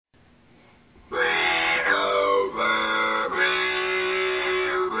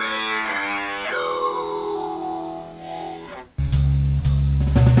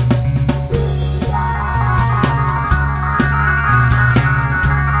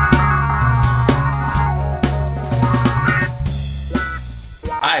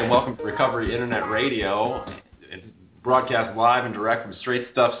Recovery Internet Radio. It's broadcast live and direct from Straight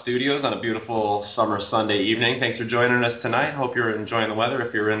Stuff Studios on a beautiful summer Sunday evening. Thanks for joining us tonight. Hope you're enjoying the weather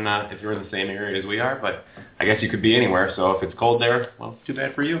if you're in the same area as we are, but I guess you could be anywhere, so if it's cold there, well, too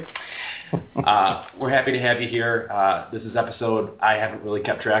bad for you. We're happy to have you here. This is episode I haven't really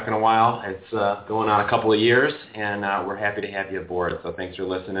kept track in a while. It's going on a couple of years, and we're happy to have you aboard. So thanks for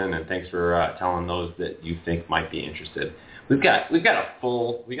listening, and thanks for telling those that you think might be interested. We've got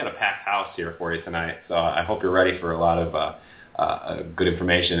a packed house here for you tonight. So I hope you're ready for a lot of good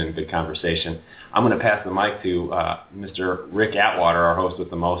information and good conversation. I'm going to pass the mic to Mr. Rick Atwater, our host with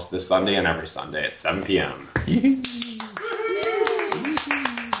the most, this Sunday and every Sunday at 7 p.m.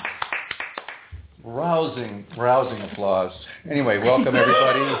 Rousing applause. Anyway, welcome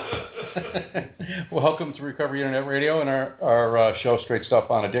everybody. Welcome to Recovery Internet Radio and our show Straight Stuff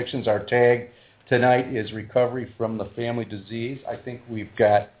on Addictions. Our tag tonight is Recovery from the Family Disease. I think we've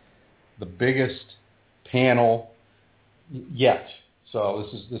got the biggest panel yet. So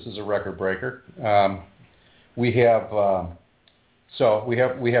this is a record breaker. We have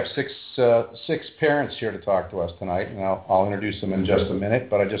six parents here to talk to us tonight, and I'll introduce them in just a minute,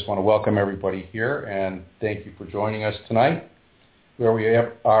 but I just want to welcome everybody here, and thank you for joining us tonight, where we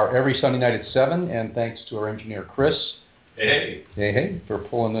are every Sunday night at 7, and thanks to our engineer, Chris. Hey, for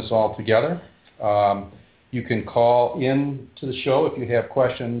pulling this all together. You can call in to the show if you have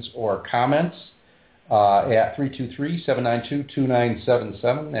questions or comments at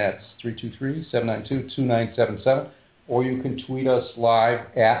 323-792-2977. That's 323-792-2977. Or you can tweet us live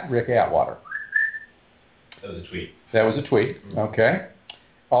at Rick Atwater. That was a tweet. Okay.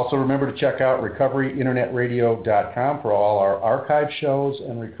 Also remember to check out recoveryinternetradio.com for all our archive shows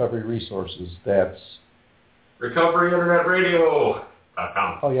and recovery resources. That's recoveryinternetradio.com.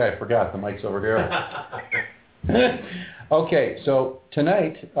 Oh yeah, I forgot. The mic's over here. Okay, so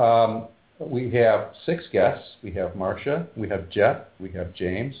tonight we have 6 guests. We have Marcia, we have Jeff, we have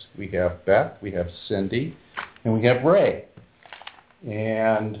James, we have Beth, we have Cindy, and we have Ray.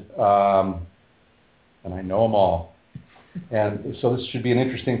 And I know them all. And so this should be an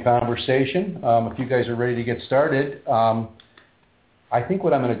interesting conversation. If you guys are ready to get started, I think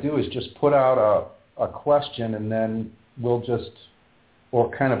what I'm going to do is just put out a question, and then we'll just, or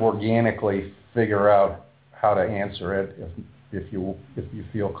kind of organically figure out how to answer it. If you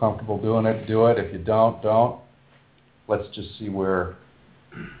feel comfortable doing it, do it. If you don't. Let's just see where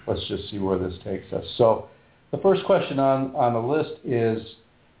this takes us. So the first question on the list is,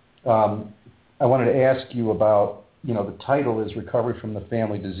 I wanted to ask you about, the title is Recovery from the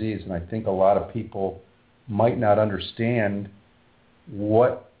Family Disease, and I think a lot of people might not understand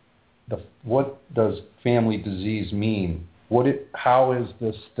what does family disease mean? How is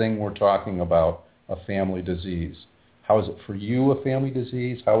this thing we're talking about a family disease? How is it for you a family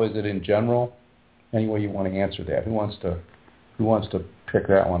disease? How is it in general? Any way you want to answer that? Who wants to pick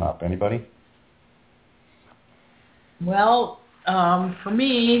that one up? Anybody? Well, for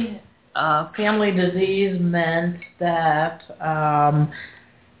me, family disease meant that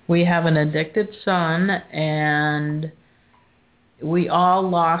we have an addicted son, and we all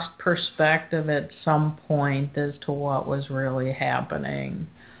lost perspective at some point as to what was really happening.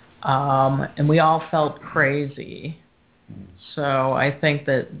 And we all felt crazy. So I think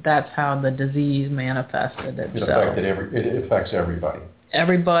that's how the disease manifested itself. It affects everybody.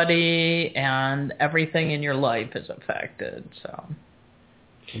 Everybody, and everything in your life is affected. So.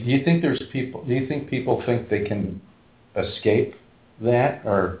 Do you think people think they can escape that,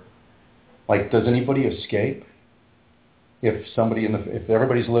 or does anybody escape? If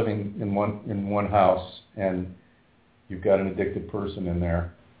everybody's living in one house and you've got an addicted person in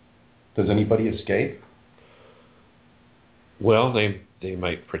there, does anybody escape? Well, they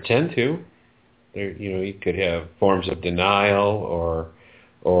might pretend to. You could have forms of denial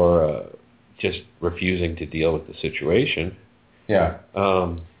or just refusing to deal with the situation. Yeah.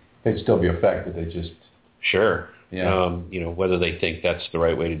 They'd still be affected. They just... Sure. Yeah. Whether they think that's the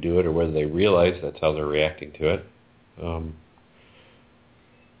right way to do it or whether they realize that's how they're reacting to it.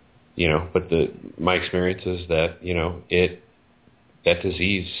 But my experience is that, that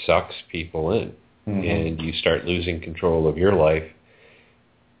disease sucks people in. Mm-hmm. And you start losing control of your life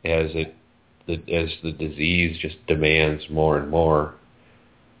as the disease just demands more and more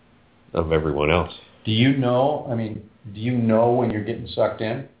of everyone else. Do you know when you're getting sucked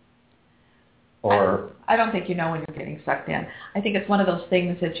in? Or I don't think you know when you're getting sucked in. I think it's one of those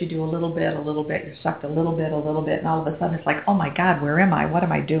things that you do a little bit, you're sucked a little bit, and all of a sudden it's like, oh my God, where am I? What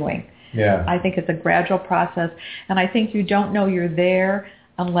am I doing? Yeah. I think it's a gradual process, and I think you don't know you're there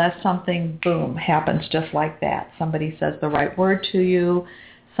unless something, boom, happens just like that. Somebody says the right word to you,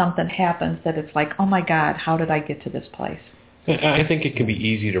 something happens that it's like, oh my God, how did I get to this place? I think it can be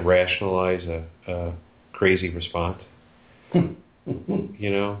easy to rationalize a crazy response.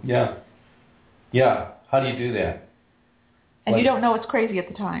 Yeah. Yeah. How do you do that? And you don't know it's crazy at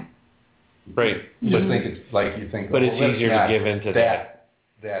the time. Right. You just think it's like you think. But it's easier to give into that.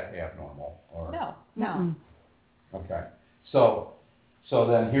 That abnormal. Or, No. Mm-mm. Okay. So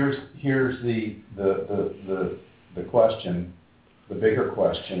then here's the question, the bigger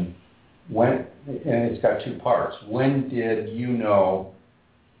question. When, and it's got two parts. When did you know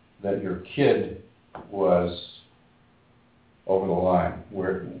that your kid was over the line?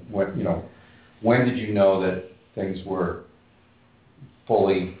 When did you know that things were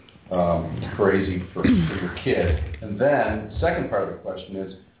fully crazy for your kid? And then, second part of the question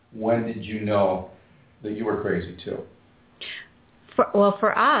is, when did you know that you were crazy too?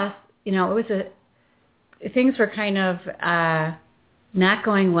 For us, it was things were kind of not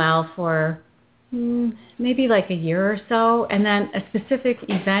going well for maybe like a year or so, and then a specific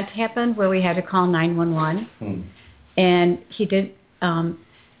event happened where we had to call 911, and he did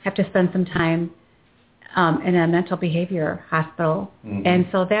have to spend some time in a mental behavior hospital, and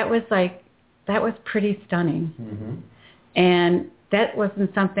so that was pretty stunning, and that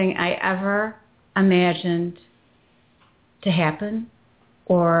wasn't something I ever imagined to happen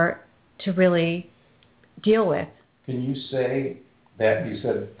or to really deal with. Can you say that you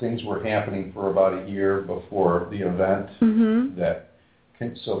said things were happening for about a year before the event?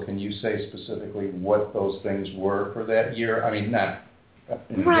 Can you say specifically what those things were for that year? I mean, not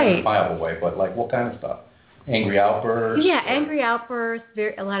in an identifiable way, but like what kind of stuff? Angry outbursts? Yeah, angry outbursts,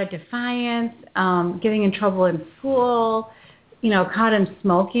 a lot of defiance, getting in trouble in school, caught him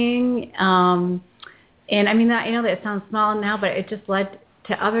smoking. And I mean, I know that sounds small now, but it just led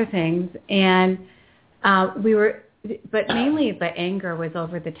to other things. And but mainly the anger was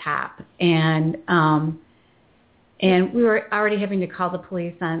over the top. And we were already having to call the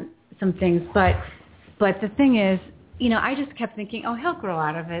police on some things. But the thing is, I just kept thinking, oh, he'll grow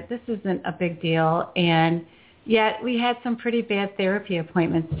out of it. This isn't a big deal. And yet we had some pretty bad therapy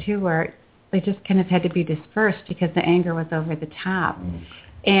appointments too, where they just kind of had to be dispersed because the anger was over the top.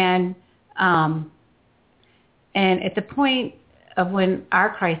 And at the point of when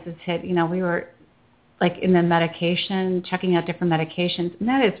our crisis hit, we were like in the medication, checking out different medications, and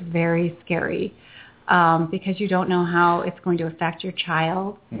that is very scary because you don't know how it's going to affect your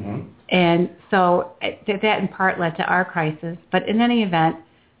child. And so that in part led to our crisis. But in any event,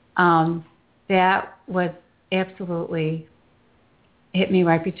 that was absolutely hit me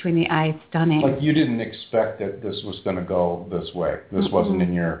right between the eyes, stunning. Like you didn't expect that this was going to go this way. This wasn't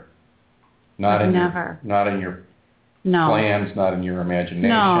in your, not in your plans, not in your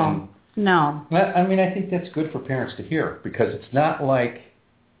imagination. No. I mean, I think that's good for parents to hear because it's not like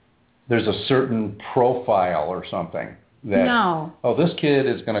there's a certain profile or something that, this kid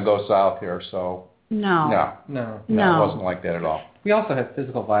is going to go south here, so. No, it wasn't like that at all. We also had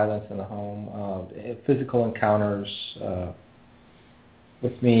physical violence in the home, physical encounters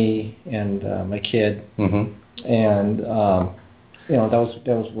with me and my kid, and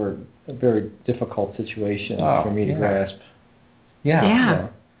those were a very difficult situation for me to grasp. Yeah.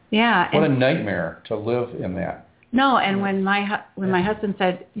 What a nightmare to live in that. No, and when my husband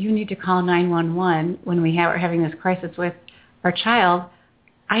said you need to call 911 when we were having this crisis with our child,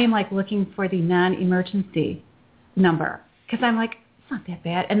 I am like looking for the non-emergency number because I'm like, it's not that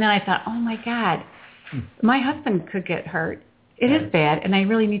bad. And then I thought, oh my God, my husband could get hurt. It is bad, and I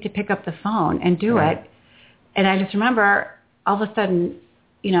really need to pick up the phone and do it. And I just remember all of a sudden,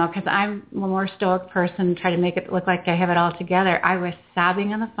 because I'm a more stoic person, try to make it look like I have it all together. I was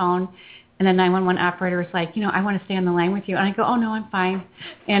sobbing on the phone, and the 911 operator was like, I want to stay on the line with you. And I go, oh, no, I'm fine.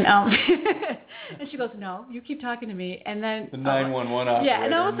 And and she goes, no, you keep talking to me. And then the 911 operator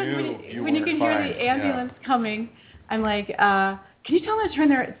and all of a sudden when you can hear the ambulance coming, I'm like, can you tell them to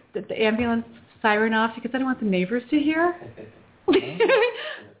turn the ambulance siren off because I don't want the neighbors to hear?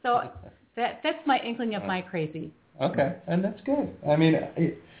 So that's my inkling of my crazy. Okay, and that's good. I mean,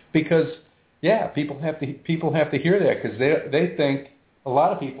 because people have to hear that because they think, a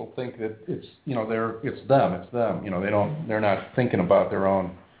lot of people think that it's it's them. They're not thinking about their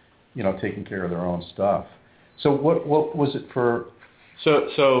own, taking care of their own stuff. So what was it for?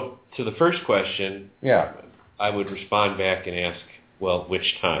 So to the first question, I would respond back and ask, well,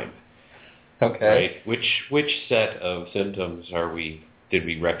 which time? Okay. Right? Which set of symptoms did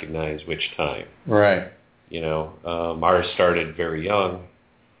we recognize which time? Right. Ours started very young,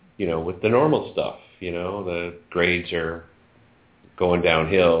 with the normal stuff. The grades are going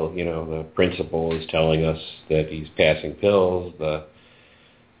downhill. The principal is telling us that he's passing pills. The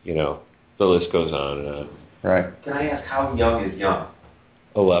The list goes on and on. Right. Can I ask how young is young?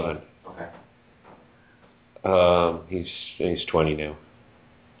 11. Okay. He's 20 now.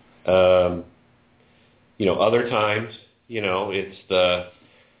 Other times, it's the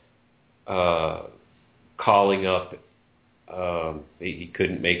calling up. He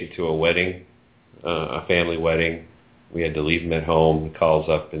couldn't make it to a wedding, a family wedding. We had to leave him at home. He calls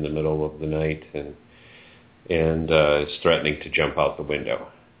up in the middle of the night and is threatening to jump out the window.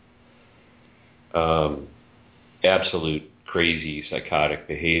 Absolute crazy psychotic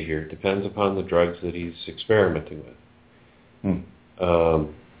behavior. Depends upon the drugs that he's experimenting with.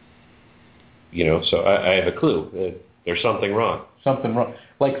 So I have a clue that there's something wrong. Something wrong.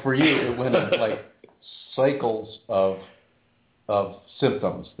 Like for you, it went in like cycles of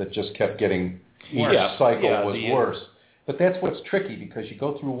symptoms that just kept getting, each cycle was worse. But that's what's tricky, because you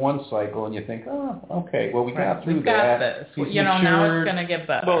go through one cycle and you think, oh, okay, well, we got through that. This. He's now it's going to get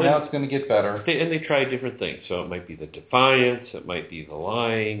better. Well, now it's going to get better. And they try different things. So it might be the defiance, it might be the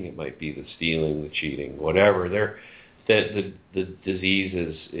lying, it might be the stealing, the cheating, whatever. The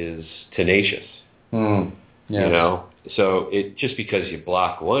disease is tenacious. Yeah. So it just because you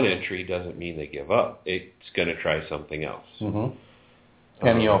block one entry doesn't mean they give up. It's going to try something else. Mm-hmm.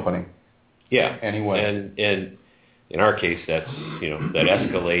 Any opening. Yeah. Anyway. And in our case, that's that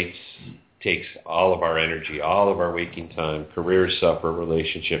escalates, takes all of our energy, all of our waking time. Careers suffer,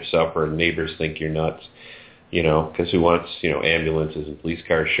 relationships suffer, and neighbors think you're nuts. Because who wants ambulances and police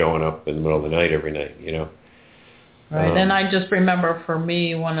cars showing up in the middle of the night every night? Right. And I just remember, for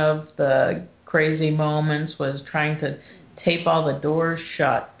me, one of the crazy moments was trying to tape all the doors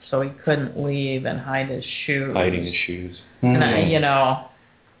shut so he couldn't leave and hide his shoes. Hiding his shoes. And I,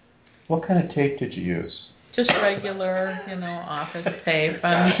 what kind of tape did you use? Just regular, office tape.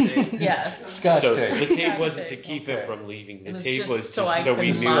 Yes. Scotch so tape. The tape wasn't to keep him from leaving. The tape was so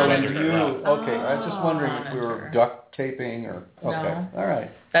we knew monitor. when to stop. Okay, I was just wondering if we were duct taping or... Okay, No. all right.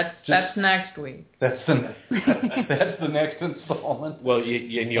 That's next week. That's the next installment. Well,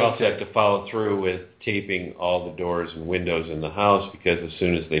 you also have to follow through with taping all the doors and windows in the house, because as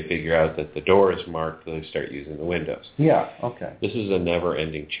soon as they figure out that the door is marked, they start using the windows. Yeah, okay. This is a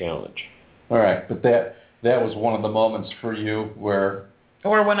never-ending challenge. All right, but that was one of the moments for you where...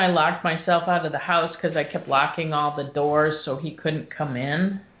 Or when I locked myself out of the house because I kept locking all the doors so he couldn't come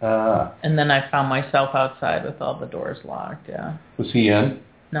in. And then I found myself outside with all the doors locked, yeah. Was he in?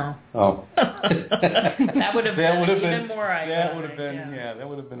 No. Oh. That would have been even more ironic. That would have been,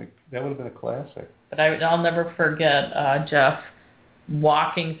 that would have been a classic. But I'll never forget Jeff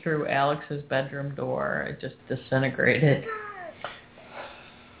walking through Alex's bedroom door. It just disintegrated.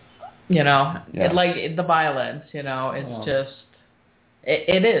 Like the violence, it's just,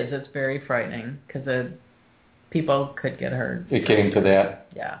 it is. It's very frightening, because people could get hurt. It came to that?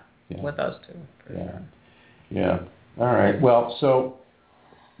 Yeah, with those two. Yeah. All right. Well, so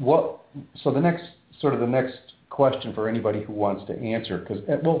the next question for anybody who wants to answer, because,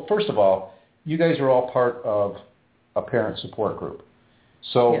 well, first of all, you guys are all part of a parent support group.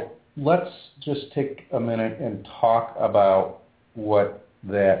 So let's just take a minute and talk about what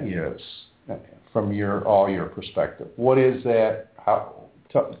that is from all your perspective. What is that?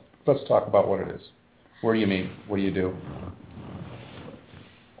 Let's talk about what it is. What do you mean? What do you do?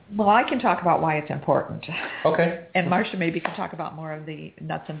 Well, I can talk about why it's important. Okay. And Marcia maybe can talk about more of the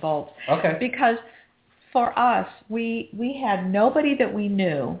nuts and bolts. Okay. Because for us, we had nobody that we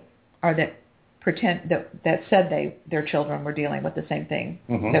knew or that said their children were dealing with the same thing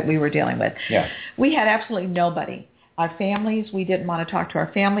that we were dealing with. Yeah. We had absolutely nobody. Our families, we didn't want to talk to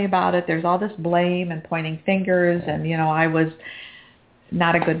our family about it. There's all this blame and pointing fingers, and I was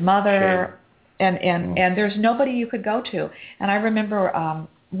not a good mother, and there's nobody you could go to. And I remember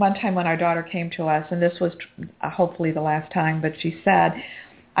one time when our daughter came to us, and this was hopefully the last time, but she said,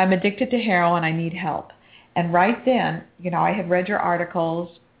 "I'm addicted to heroin. I need help." And right then, I had read your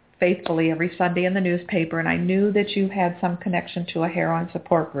articles faithfully every Sunday in the newspaper, and I knew that you had some connection to a heroin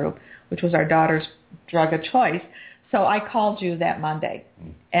support group, which was our daughter's drug of choice. So I called you that Monday,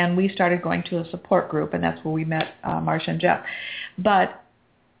 and we started going to a support group, and that's where we met Marcia and Jeff. But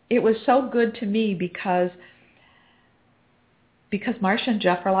it was so good to me because Marcia and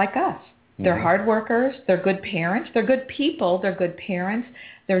Jeff are like us. They're hard workers. They're good parents. They're good people. They're good parents.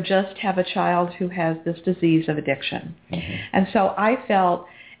 They just have a child who has this disease of addiction. And so I felt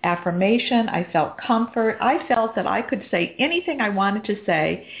affirmation. I felt comfort. I felt that I could say anything I wanted to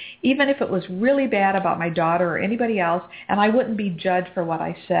say, even if it was really bad about my daughter or anybody else, and I wouldn't be judged for what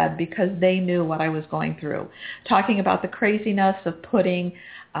I said because they knew what I was going through. Talking about the craziness of putting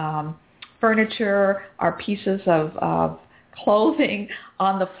furniture or pieces of clothing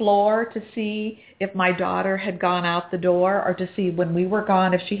on the floor to see if my daughter had gone out the door, or to see when we were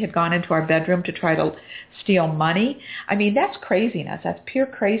gone if she had gone into our bedroom to try to steal money. I mean, that's craziness. That's pure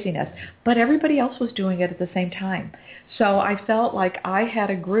craziness. But everybody else was doing it at the same time. So I felt like I had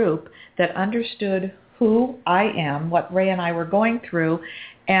a group that understood who I am, what Ray and I were going through,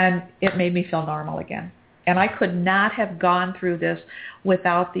 and it made me feel normal again. And I could not have gone through this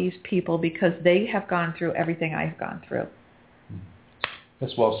without these people, because they have gone through everything I've gone through.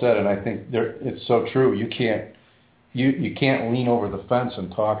 That's well said, and I think it's so true. You can't lean over the fence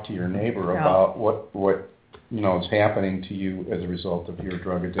and talk to your neighbor about what is happening to you as a result of your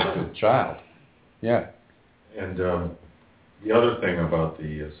drug addicted child. Yeah. And the other thing about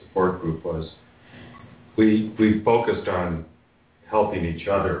the support group was we focused on helping each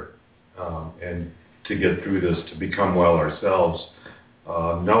other and to get through this, to become well ourselves,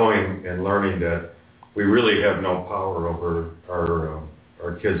 knowing and learning that we really have no power over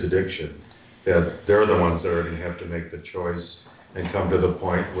our kids' addiction, that they're the ones that are going to have to make the choice and come to the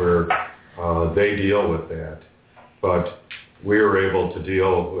point where they deal with that. But we were able to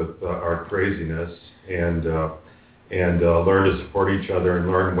deal with our craziness and learn to support each other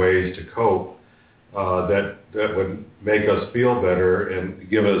and learn ways to cope that would make us feel better and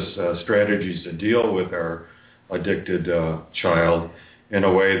give us strategies to deal with our addicted child in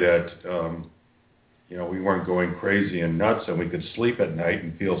a way that we weren't going crazy and nuts, and we could sleep at night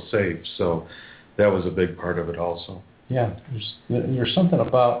and feel safe. So that was a big part of it also. Yeah, there's something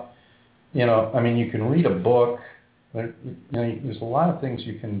about, you can read a book, there's a lot of things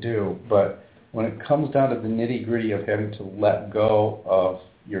you can do, but when it comes down to the nitty-gritty of having to let go of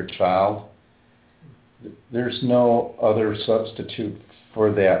your child, there's no other substitute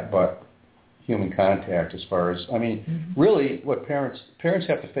for that but human contact. As far as, really what parents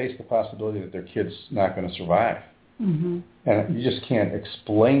have to face the possibility that their kid's not going to survive. Mm-hmm. And you just can't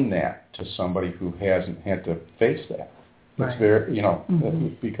explain that to somebody who hasn't had to face that. It's very,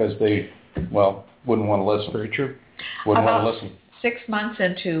 because they, wouldn't want to listen. Very true. Wouldn't want to listen. 6 months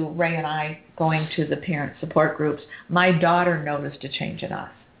into Ray and I going to the parent support groups, my daughter noticed a change in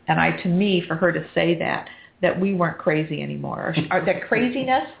us. And to me, for her to say that we weren't crazy anymore, or that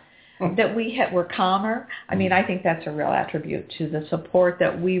craziness, that we were calmer, I think that's a real attribute to the support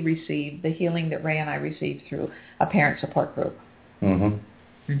that we received, the healing that Ray and I received through a parent support group. Mm-hmm.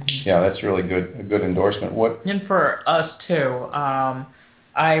 Mm-hmm. Yeah, that's really a good endorsement. And for us too,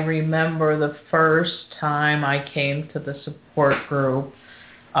 I remember the first time I came to the support group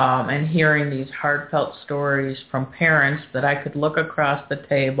and hearing these heartfelt stories from parents that I could look across the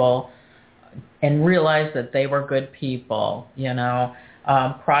table and realize that they were good people,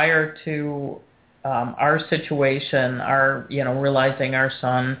 prior to our situation, realizing our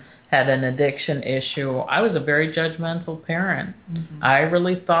son had an addiction issue, I was a very judgmental parent. Mm-hmm. I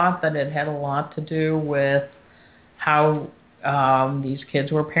really thought that it had a lot to do with how these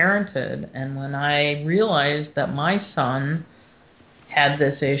kids were parented. And when I realized that my son had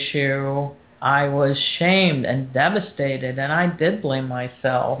this issue, I was shamed and devastated, and I did blame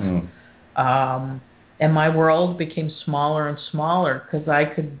myself. And my world became smaller and smaller because I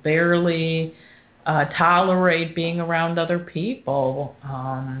could barely tolerate being around other people.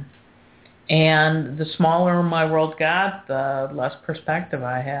 And the smaller my world got, the less perspective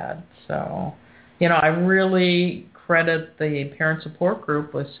I had. So, I really credit the parent support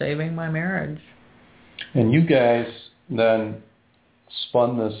group with saving my marriage. And you guys then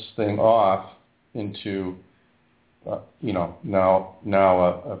spun this thing off into, now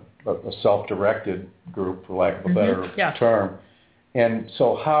a self-directed group, for lack of a better term. And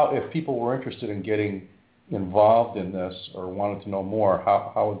so if people were interested in getting involved in this or wanted to know more,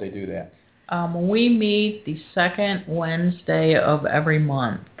 how would they do that? We meet the second Wednesday of every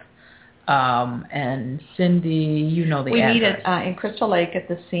month. And Cindy, the address. We meet in Crystal Lake at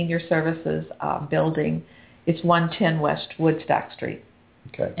the Senior Services building. It's 110 West Woodstock Street.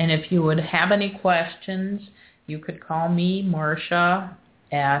 Okay. And if you would have any questions, you could call me, Marcia,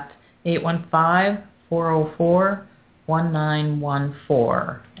 at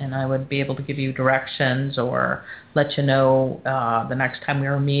 815-404-1914, and I would be able to give you directions or let you know the next time we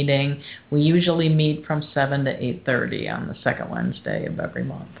are meeting. We usually meet from 7 to 8:30 on the second Wednesday of every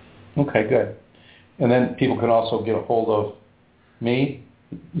month. Okay, good. And then people can also get a hold of me.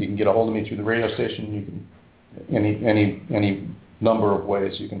 You can get a hold of me through the radio station. You can any number of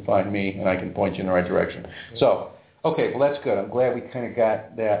ways you can find me, and I can point you in the right direction. So, okay, well, that's good. I'm glad we kind of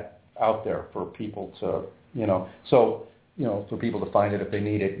got that out there for people to, for people to find it if they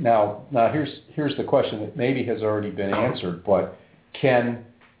need it. Now here's the question that maybe has already been answered, but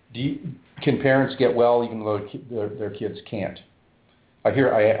do can parents get well even though their kids can't? I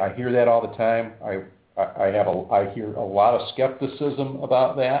hear that all the time. I hear a lot of skepticism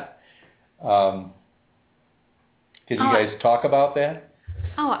about that. Can you guys talk about that?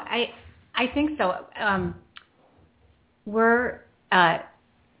 Oh, I think so. We're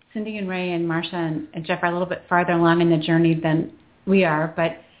Cindy and Ray and Marcia and Jeff are a little bit farther along in the journey than we are,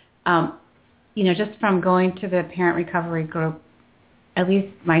 but just from going to the parent recovery group, at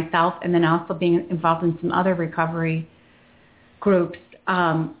least myself, and then also being involved in some other recovery groups,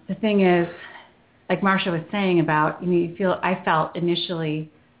 the thing is, like Marcia was saying about, I felt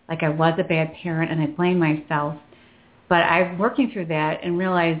initially like I was a bad parent and I blamed myself. But I'm working through that and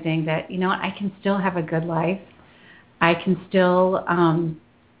realizing that, I can still have a good life. I can still, I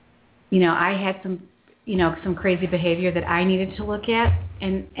had some crazy behavior that I needed to look at.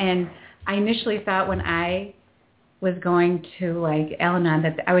 And I initially thought when I was going to like Al-Anon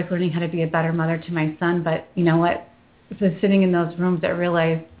that I was learning how to be a better mother to my son. But you know what? So sitting in those rooms, I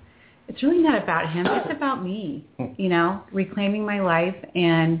realized it's really not about him. It's about me, reclaiming my life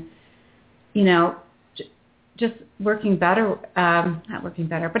and, just working better, not working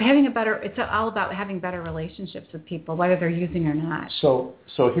better, but having it's all about having better relationships with people, whether they're using or not. So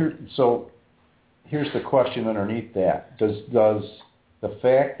here's the question underneath that. Does the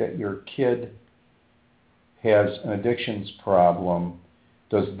fact that your kid has an addictions problem,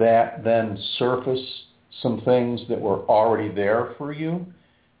 does that then surface some things that were already there for you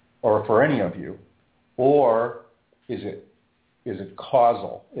or for any of you? Or is it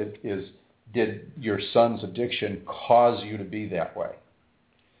causal? Did your son's addiction cause you to be that way?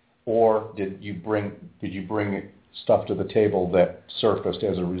 Or did you bring stuff to the table that surfaced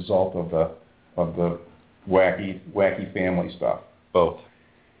as a result of the wacky family stuff? Both.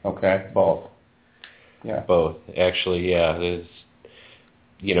 Okay, both. Yeah. Both. Actually, yeah. There's,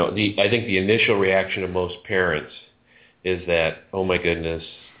 I think the initial reaction of most parents is that, oh my goodness,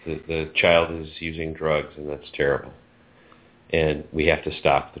 the child is using drugs and that's terrible. And we have to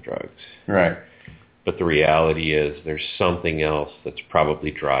stop the drugs. Right. But the reality is there's something else that's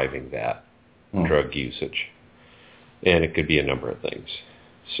probably driving that drug usage. And it could be a number of things.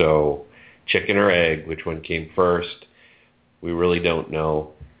 So chicken or egg, which one came first, we really don't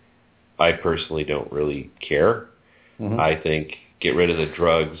know. I personally don't really care. Mm-hmm. I think get rid of the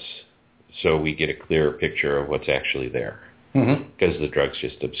drugs so we get a clearer picture of what's actually there. Mm-hmm. Because the drugs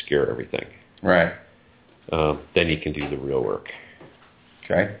just obscure everything. Right. Then you can do the real work.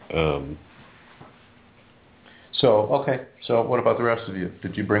 Okay. So what about the rest of you?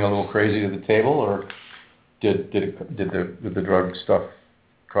 Did you bring a little crazy to the table, or did the drug stuff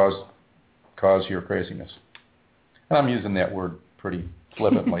cause your craziness? And I'm using that word pretty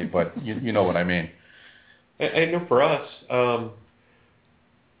flippantly, but you know what I mean. I know for us,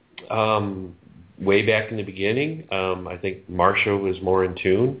 way back in the beginning, I think Marcia was more in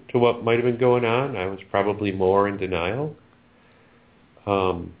tune to what might have been going on. I was probably more in denial,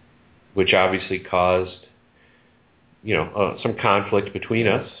 which obviously caused, some conflict between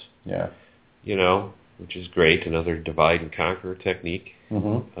us. Yeah. Which is great. Another divide and conquer technique.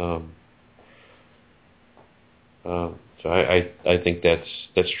 Mm-hmm. So I think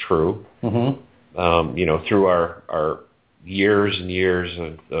that's true. Mm-hmm. Through our years and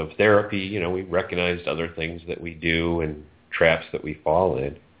years of therapy, we recognized other things that we do and traps that we fall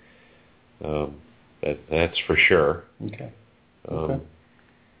in. That's for sure. Okay.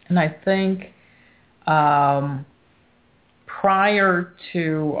 And I think prior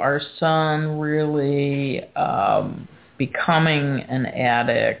to our son really becoming an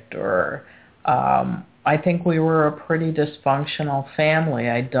addict, or I think we were a pretty dysfunctional family.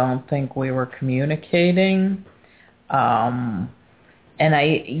 I don't think we were communicating. And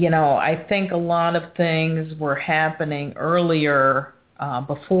I think a lot of things were happening earlier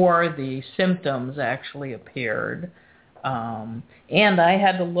before the symptoms actually appeared. And I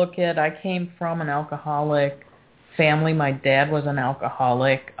had to I came from an alcoholic family. My dad was an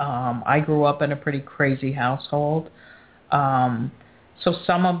alcoholic. I grew up in a pretty crazy household. So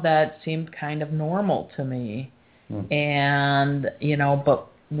some of that seemed kind of normal to me. And, but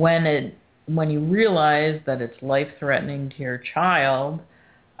when you realize that it's life-threatening to your child,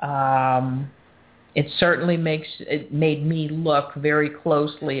 it certainly made me look very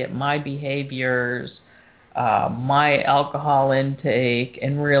closely at my behaviors, my alcohol intake,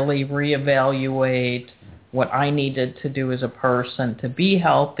 and really reevaluate what I needed to do as a person to be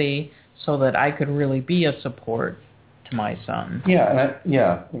healthy so that I could really be a support to my son.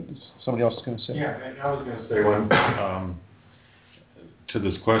 Yeah, somebody else is going to say. Yeah, and I was going to say one to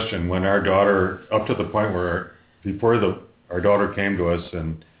this question, when our daughter, up to the point where before our daughter came to us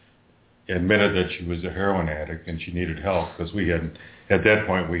and admitted that she was a heroin addict and she needed help, because at that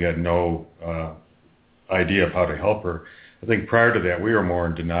point we had no idea of how to help her. I think prior to that we were more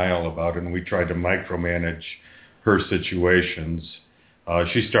in denial about it, and we tried to micromanage her situations.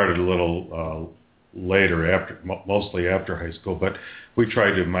 She started a little later, mostly after high school, but we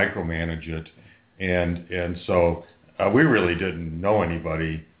tried to micromanage it, and so we really didn't know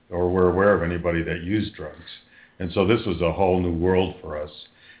anybody or were aware of anybody that used drugs, and so this was a whole new world for us.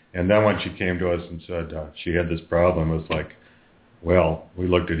 And then when she came to us and said she had this problem, it was like, well, we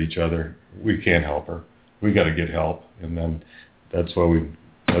looked at each other. We can't help her. We got to get help, and then that's why we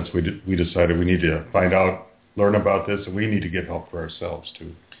decided we need to find out, learn about this, and we need to get help for ourselves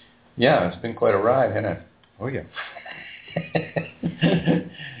too. Yeah, it's been quite a ride, hasn't it? Oh yeah.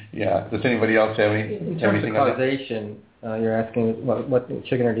 Yeah. Does anybody else have any? In terms of causation, you're asking what the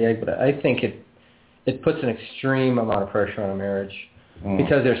chicken or the egg, but I think it puts an extreme amount of pressure on a marriage,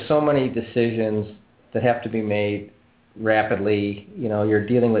 because there's so many decisions that have to be made rapidly. You know, you're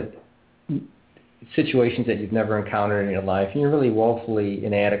dealing with situations that you've never encountered in your life, and you're really woefully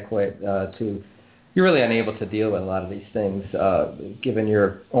inadequate you're really unable to deal with a lot of these things, given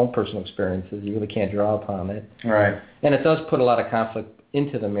your own personal experiences. You really can't draw upon it. Right. And it does put a lot of conflict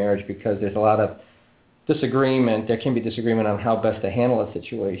into the marriage, because there's a lot of disagreement. There can be disagreement on how best to handle a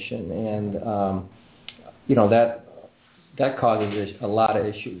situation, and that causes a lot of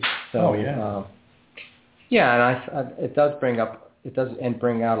issues. So, and it does bring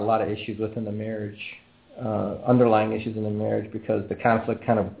out a lot of issues within the marriage, underlying issues in the marriage, because the conflict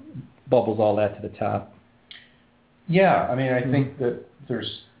kind of bubbles all that to the top. Yeah, I mean, I think that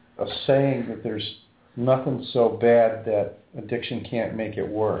there's a saying that there's nothing so bad that addiction can't make it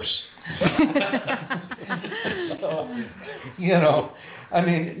worse. So, I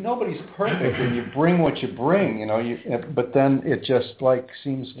mean, nobody's perfect, and you bring what you bring, but then it just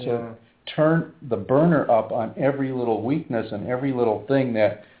seems to turn the burner up on every little weakness and every little thing,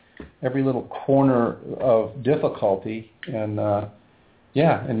 every little corner of difficulty, and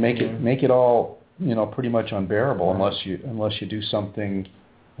make it all pretty much unbearable unless you do something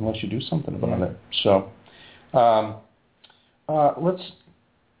about it. So I'm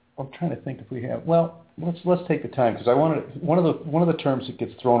trying to think if we have. Well, let's take the time, because I wanted one of the terms that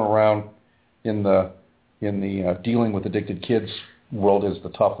gets thrown around in the dealing with addicted kids world is the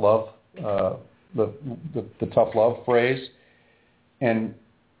tough love, the tough love phrase, and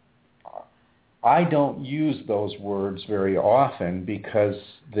I don't use those words very often because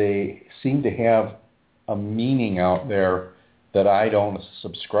they seem to have a meaning out there that I don't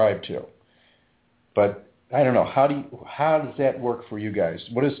subscribe to. But I don't know, how does that work for you guys?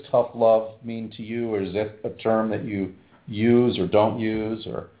 What does tough love mean to you, or is that a term that you use or don't use,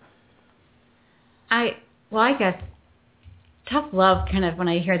 or? I guess tough love kind of, when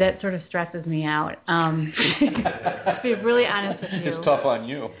I hear that, sort of stresses me out. To be really honest with you. It's tough on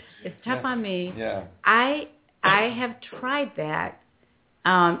you. It's tough on me. Yeah. I have tried that,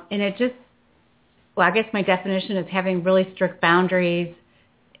 and it just, I guess my definition is having really strict boundaries.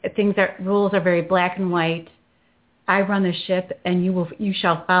 Rules are very black and white. I run the ship, and you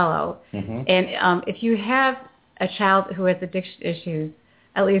shall follow. Mm-hmm. And if you have a child who has addiction issues,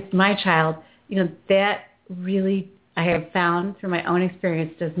 at least my child, that really, I have found through my own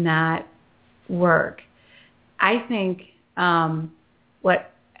experience, does not work. I think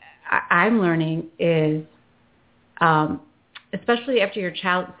what I'm learning is, especially after your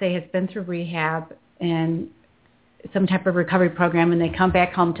child, say, has been through rehab and some type of recovery program, and they come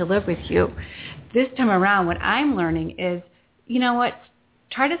back home to live with you, this time around, what I'm learning is,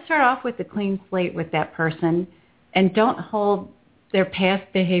 try to start off with a clean slate with that person, and don't hold their past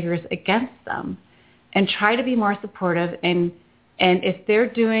behaviors against them, and try to be more supportive. And if they're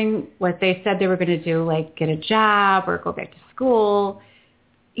doing what they said they were going to do, like get a job or go back to school,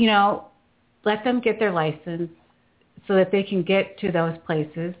 let them get their license so that they can get to those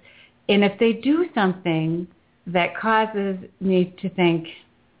places. And if they do something that causes me to think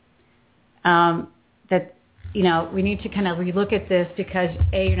that, we need to kind of relook at this because,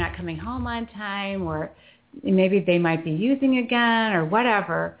 A, you're not coming home on time, or maybe they might be using again or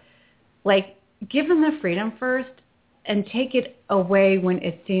whatever, give them the freedom first and take it away when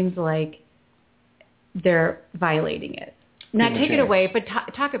it seems like they're violating it. Not take it away, but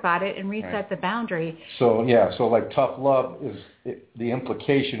talk about it and reset the boundary. So tough love is, the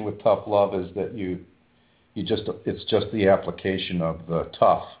implication with tough love is that it's just the application of the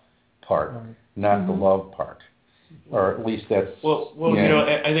tough part, not the love part, or at least that's. Well,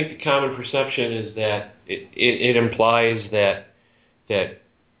 I think the common perception is that it implies that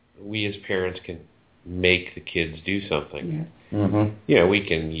we as parents make the kids do something. Mm-hmm. You know, we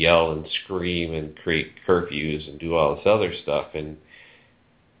can yell and scream and create curfews and do all this other stuff, and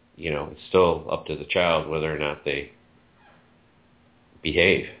you know, it's still up to the child whether or not they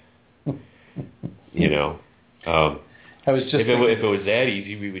behave. You know, I was just if it was that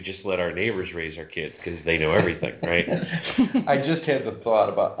easy, we would just let our neighbors raise our kids because they know everything, right? I just had the thought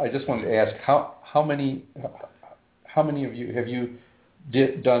about. I just wanted to ask how many of you have you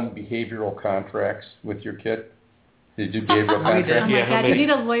done behavioral contracts with your kid? Did you do behavioral Oh contracts? my God, you need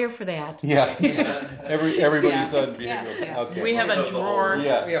a lawyer for that. Yeah. Everybody's done behavioral. Yeah. Okay. We have a drawer.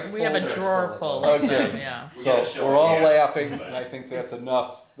 Yeah. We have a drawer full. Okay. Yeah. So we're all laughing, and I think that's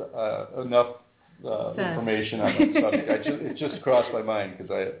enough information on the subject. It just crossed my mind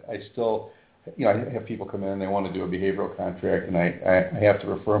because I still, you know, I have people come in and they want to do a behavioral contract, and I have to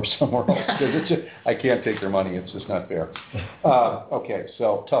refer them somewhere else because I can't take their money. It's just not fair. Okay,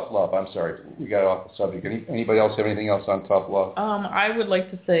 so tough love. I'm sorry, we got off the subject. Anybody else have anything else on tough love? I would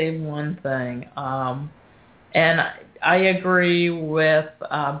like to say one thing, and I agree with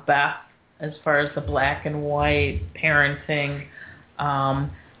Beth as far as the black and white parenting.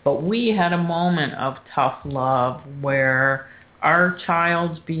 But we had a moment of tough love where our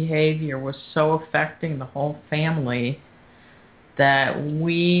child's behavior was so affecting the whole family that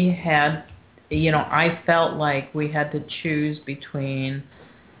we had, you know, I felt like we had to choose between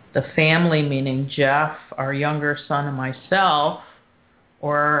the family, meaning Jeff, our younger son, and myself,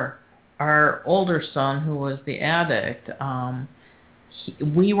 or our older son who was the addict.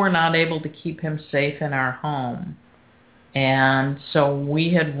 We were not able to keep him safe in our home. And so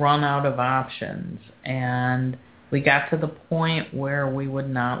we had run out of options, and we got to the point where we would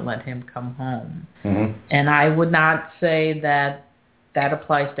not let him come home. Mm-hmm. And I would not say that that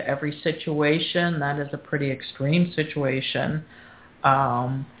applies to every situation. That is a pretty extreme situation.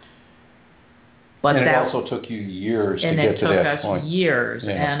 But and it that also took you years to and get it to took that us point. years,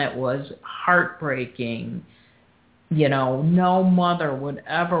 Yeah. and it was heartbreaking. You know, no mother would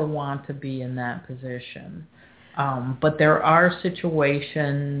ever want to be in that position. But there are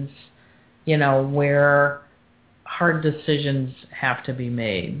situations, you know, where hard decisions have to be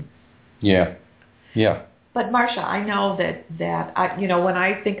made. Yeah. But Marcia, I know that I, you know, when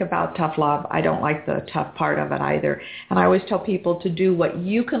I think about tough love, I don't like the tough part of it either. And I always tell people to do what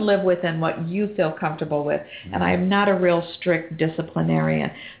you can live with and what you feel comfortable with. Mm-hmm. And I'm not a real strict disciplinarian,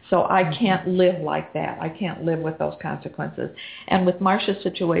 so I can't live like that. I can't live with those consequences. And with Marcia's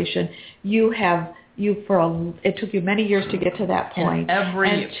situation, it took you many years to get to that point.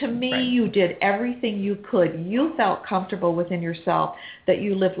 And to me, right. You did everything you could. You felt comfortable within yourself that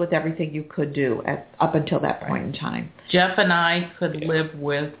you lived with everything you could do up until that point in time. Jeff and I could live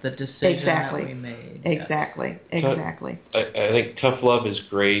with the decision that we made. Exactly. I think tough love is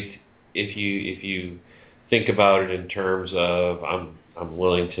great if you think about it in terms of I'm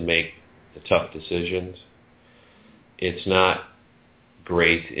willing to make the tough decisions. It's not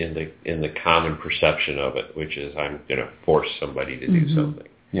great in the common perception of it, which is I'm going to force somebody to do something.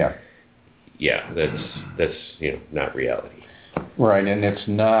 Yeah, that's you know, not reality. Right, and it's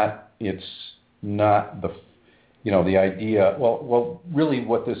not the, you know, the idea. Well, really,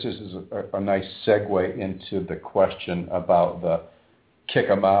 what this is a nice segue into the question about the kick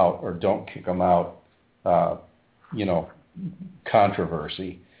them out or don't kick them out, you know,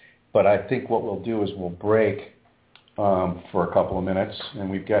 controversy. But I think what we'll do is we'll break for a couple of minutes, and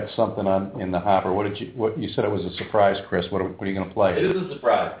we've got something in the hopper. What you said it was a surprise, Chris? What are you going to play? It is a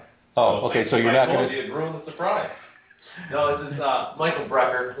surprise. Oh, okay. So you're not going to. You'd ruin the surprise. No, this is Michael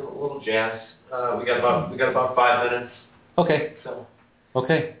Brecker, a little jazz. We got about 5 minutes. Okay. So.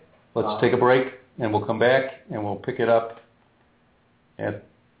 Okay. Let's take a break, and we'll come back, and we'll pick it up at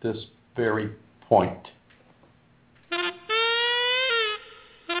this very point.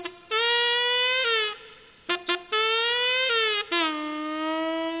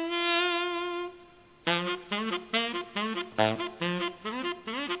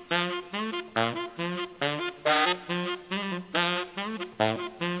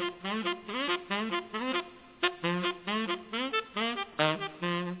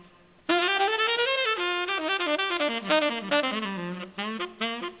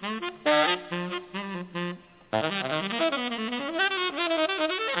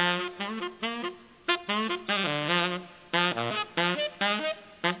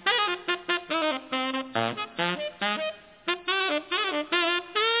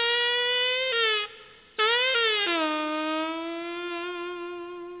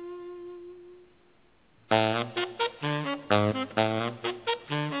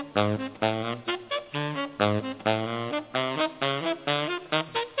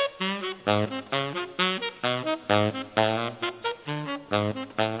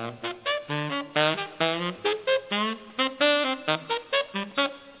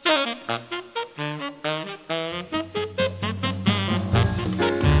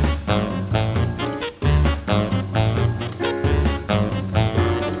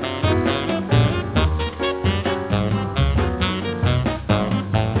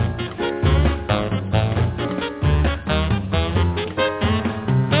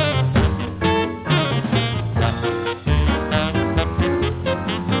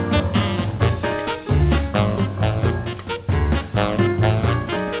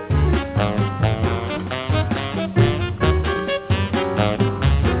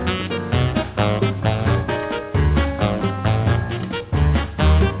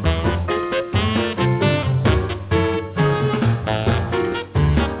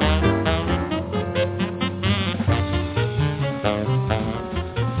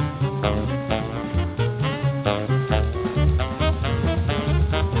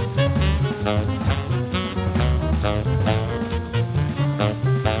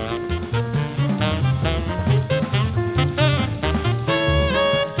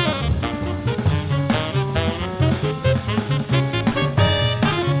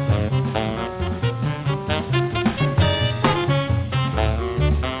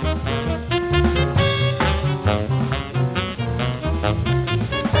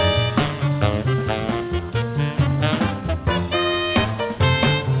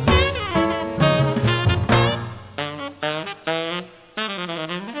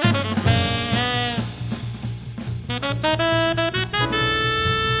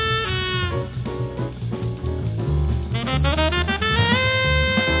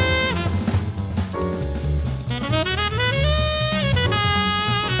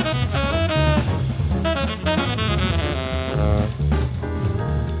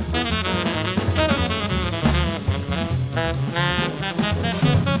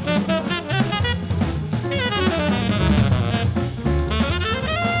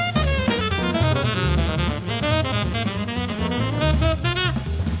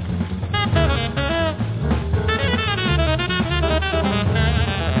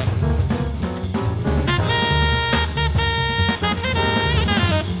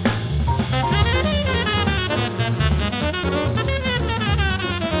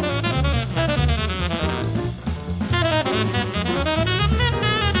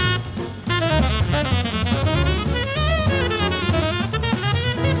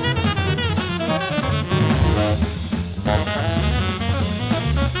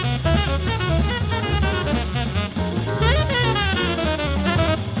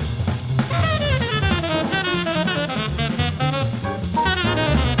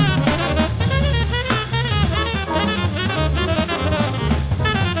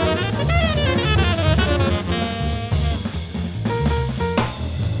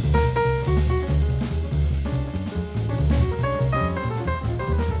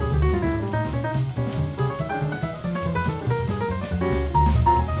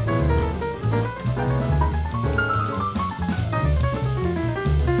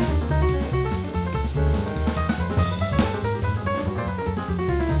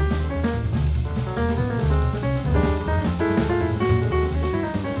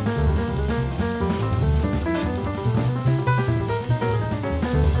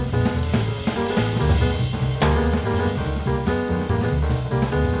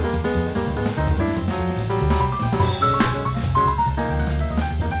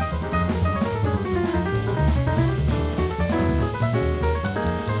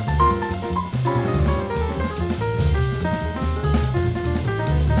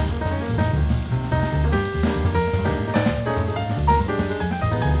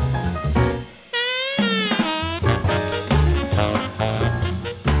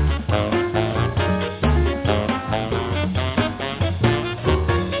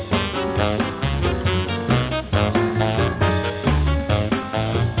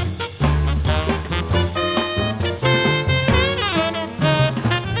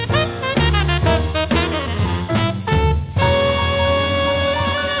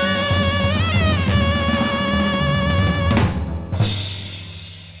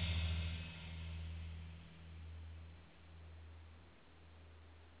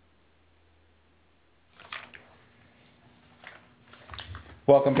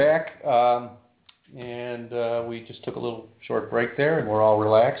 Welcome back. And we just took a little short break there, and we're all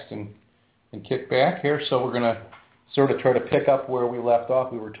relaxed and kicked back here. So we're going to sort of try to pick up where we left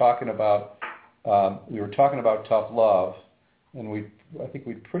off. We were talking about tough love, and I think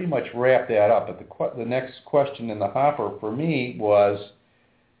we pretty much wrapped that up. But the next question in the hopper for me was,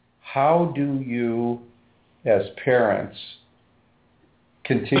 how do you, as parents,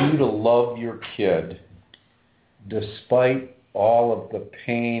 continue to love your kid despite all of the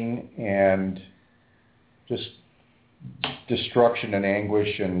pain and just destruction and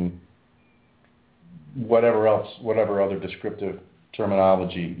anguish and whatever other descriptive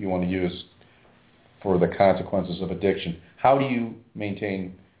terminology you want to use for the consequences of addiction? How do you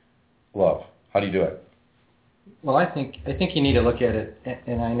maintain love? How do you do it? Well, I think you need to look at it,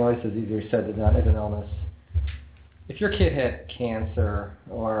 and I know this is easier said than done, as an illness. If your kid had cancer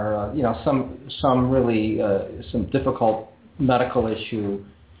or some really some difficult medical issue,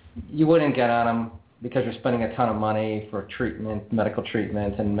 you wouldn't get on them because you're spending a ton of money for treatment, medical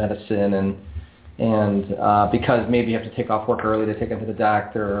treatment, and medicine, and because maybe you have to take off work early to take him to the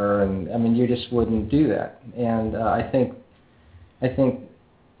doctor, and I mean you just wouldn't do that. And I think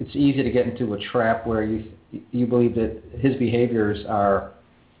it's easy to get into a trap where you believe that his behaviors are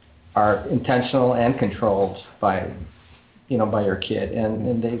intentional and controlled by your kid,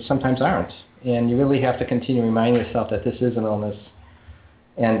 and they sometimes aren't. And you really have to continue to remind yourself that this is an illness.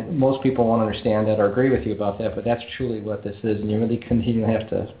 And most people won't understand that or agree with you about that, but that's truly what this is. And you really continue to have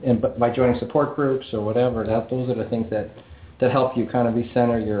to, and by joining support groups or whatever, those are the things that help you kind of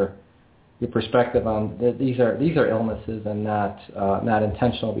recenter your perspective on these are illnesses and not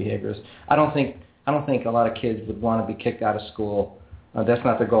intentional behaviors. I don't think a lot of kids would want to be kicked out of school. That's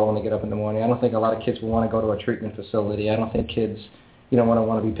not their goal when they get up in the morning. I don't think a lot of kids would want to go to a treatment facility. I don't think kids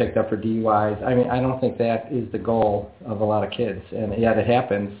want to be picked up for DUIs. I mean, I don't think that is the goal of a lot of kids, and yet it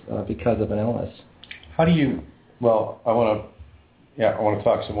happens because of an illness. How do you? Well, I want to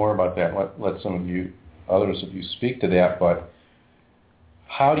talk some more about that. Let some of you, others of you, speak to that. But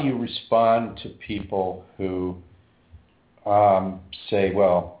how do you respond to people who say,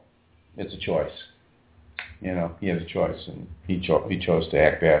 "Well, it's a choice. He has a choice, and he chose to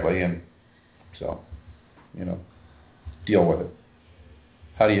act badly, and so, deal with it."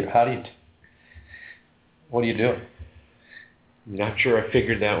 What do you do? I'm not sure I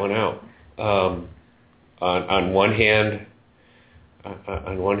figured that one out. On one hand,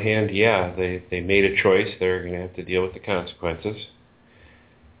 yeah, they made a choice. They're going to have to deal with the consequences.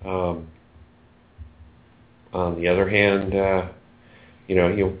 On the other hand, you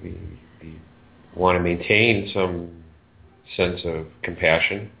want to maintain some sense of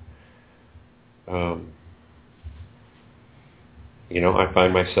compassion. I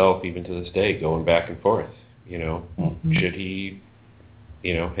find myself, even to this day, going back and forth. Mm-hmm. Should he,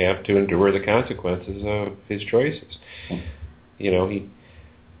 have to endure the consequences of his choices? It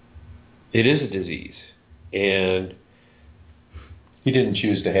is a disease, and he didn't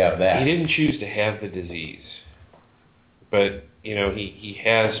choose to have that. He didn't choose to have the disease, but he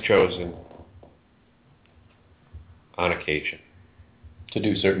has chosen, on occasion, to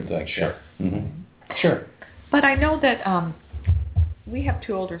do certain things. Sure. Mm-hmm. Sure. But I know that we have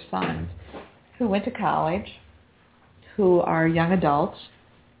two older sons who went to college, who are young adults,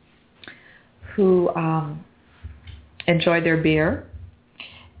 who enjoy their beer,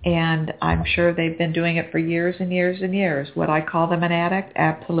 and I'm sure they've been doing it for years and years and years. Would I call them an addict?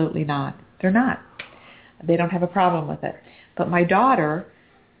 Absolutely not. They're not. They don't have a problem with it. But my daughter,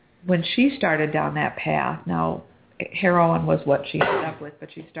 when she started down that path, now heroin was what she ended up with, but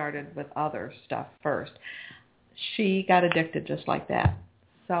she started with other stuff first. She got addicted just like that.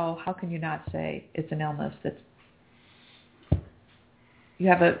 So how can you not say it's an illness that you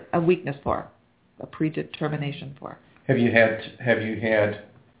have a weakness for, a predetermination for? Have you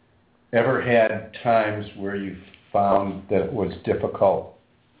ever had times where you found that it was difficult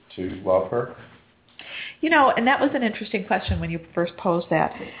to love her? And that was an interesting question when you first posed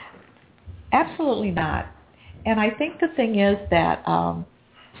that. Absolutely not. And I think the thing is that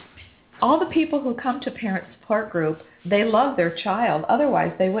all the people who come to parent support group, they love their child.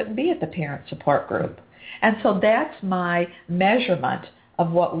 Otherwise, they wouldn't be at the parent support group. And so that's my measurement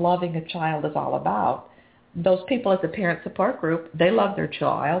of what loving a child is all about. Those people at the parent support group, they love their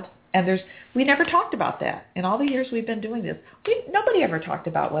child. And we never talked about that. In all the years we've been doing this, nobody ever talked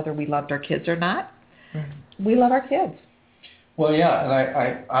about whether we loved our kids or not. Mm-hmm. We love our kids. Well, yeah, and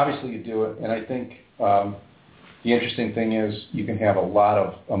I obviously you do it, and I think the interesting thing is you can have a lot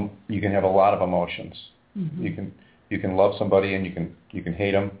of emotions. Mm-hmm. You can love somebody and you can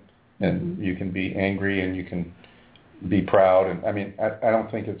hate them, and mm-hmm. you can be angry and you can be proud. And I mean, I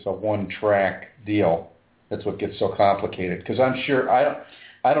don't think it's a one-track deal. That's what gets so complicated. Because I'm sure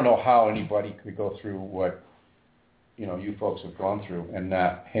I don't know how anybody could go through what you folks have gone through and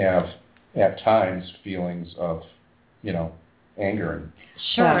not have at times feelings of anger and.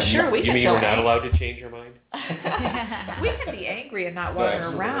 Sure. You mean we're not allowed to change our mind? We can be angry and not want her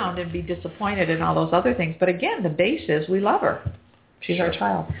around and be disappointed and all those other things. But again, the base is we love her. She's our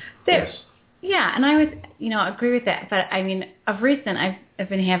child. Yes. Yeah, and I would, agree with that. But I mean, of recent, I've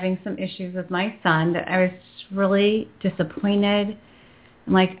been having some issues with my son that I was really disappointed.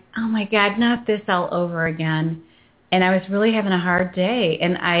 I'm like, oh my God, not this all over again. And I was really having a hard day.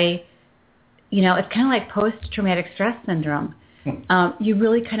 And it's kind of like post-traumatic stress syndrome. You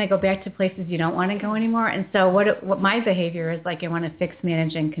really kind of go back to places you don't want to go anymore. And so what my behavior is like, I want to fix,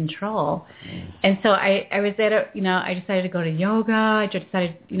 manage, and control. And so I was I decided to go to yoga. I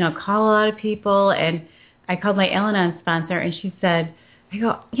decided, call a lot of people. And I called my Al-Anon sponsor, and she said, I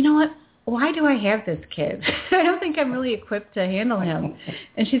go, you know what? Why do I have this kid? I don't think I'm really equipped to handle him.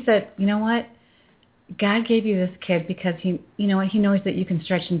 And she said, you know what? God gave you this kid because he knows that you can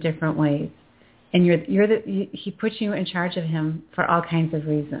stretch in different ways. And he puts you in charge of him for all kinds of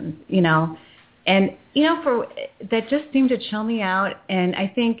reasons, and for that just seemed to chill me out. And I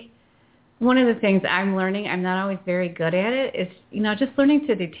think one of the things I'm learning, I'm not always very good at it, is just learning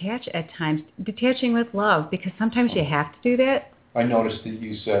to detach at times, detaching with love, because sometimes you have to do that. I noticed that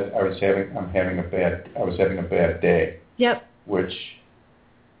you said I was having a bad day. Yep. Which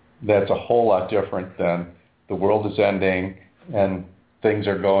that's a whole lot different than the world is ending and things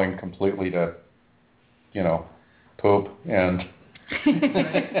are going completely to poop, and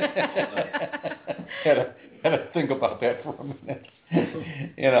had to think about that for a minute.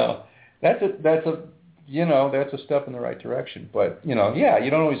 That's a step in the right direction. But you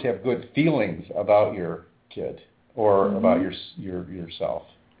don't always have good feelings about your kid or about yourself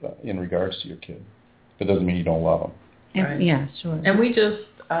in regards to your kid. It doesn't mean you don't love them. Right. Yeah, sure. And we just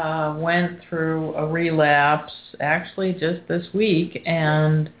went through a relapse actually just this week,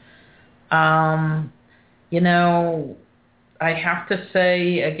 and I have to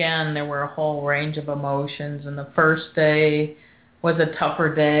say, again, there were a whole range of emotions, and the first day was a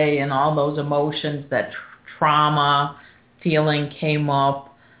tougher day, and all those emotions, that trauma feeling came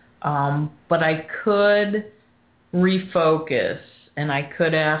up. But I could refocus, and I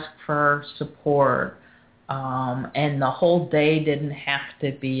could ask for support, and the whole day didn't have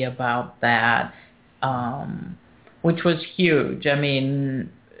to be about that, which was huge. I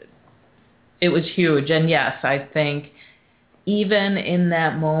mean, it was huge. And yes, I think even in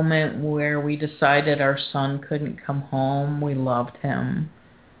that moment where we decided our son couldn't come home, we loved him,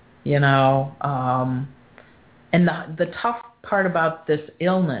 And the tough part about this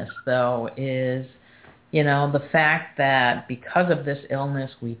illness, though, is, the fact that because of this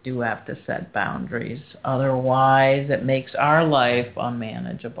illness, we do have to set boundaries. Otherwise, it makes our life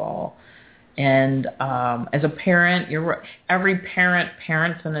unmanageable. And as a parent, every parent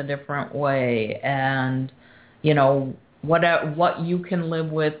parents in a different way, and what you can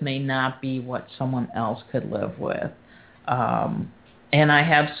live with may not be what someone else could live with. And I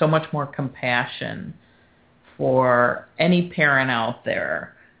have so much more compassion for any parent out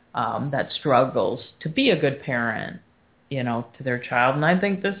there that struggles to be a good parent, to their child. And I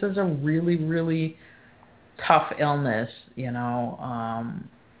think this is a really, really tough illness,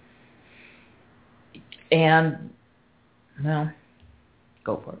 And, well,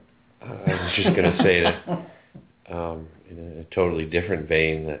 go for it. I was just going to say that in a totally different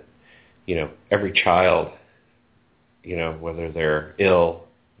vein that, every child, whether they're ill,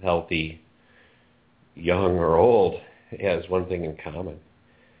 healthy, young or old, has one thing in common.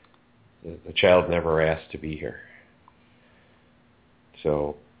 The child never asked to be here.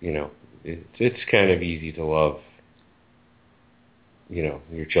 So, it's kind of easy to love,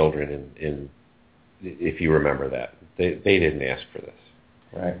 your children and if you remember that. They didn't ask for this.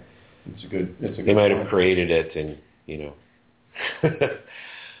 Right. It's a good They might have created it and,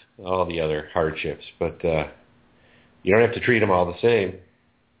 all the other hardships, but you don't have to treat them all the same,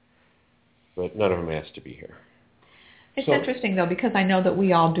 but none of them asked to be here. It's interesting, though, because I know that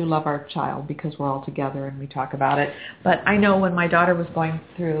we all do love our child because we're all together and we talk about it. But I know when my daughter was going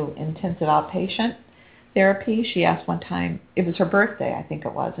through intensive outpatient therapy, she asked one time, it was her birthday, I think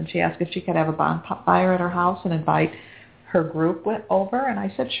it was, and she asked if she could have a bonfire at her house and invite her group over, and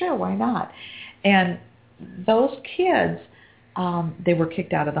I said, sure, why not? And those kids, they were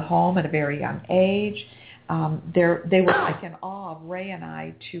kicked out of the home at a very young age. They were like in awe of Ray and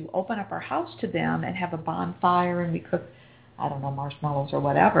I to open up our house to them and have a bonfire, and we cook, I don't know, marshmallows or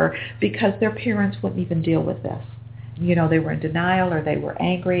whatever, because their parents wouldn't even deal with this. They were in denial or they were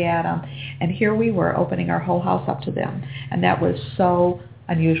angry at them. And here we were opening our whole house up to them. And that was so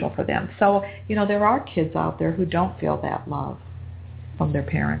unusual for them. So, there are kids out there who don't feel that love from their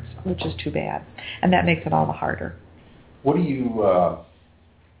parents, which is too bad. And that makes it all the harder. What do you,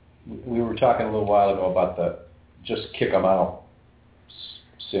 we were talking a little while ago about the just kick them out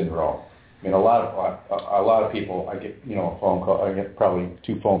syndrome. I mean, a lot of people, I get, a phone call. I get probably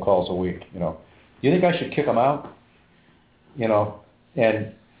 2 phone calls a week. Do you think I should kick them out?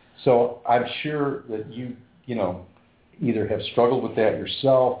 And so I'm sure that you either have struggled with that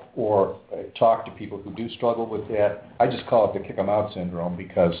yourself or talk to people who do struggle with that. I just call it the kick them out syndrome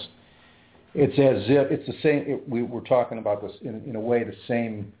because it's as if it's the same. We were talking about this in a way the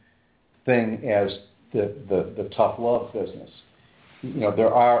same thing as the tough love business.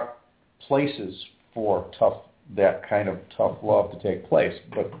 There are places for that kind of tough love to take place,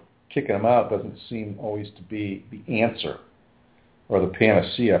 but kicking them out doesn't seem always to be the answer or the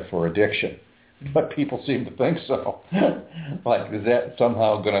panacea for addiction. But people seem to think so. Like, is that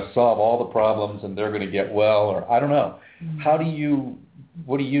somehow going to solve all the problems and they're going to get well? Or I don't know. Have you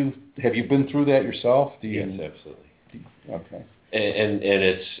been through that yourself? Yes, absolutely. Okay. And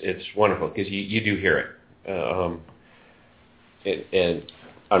it's wonderful because you do hear it. And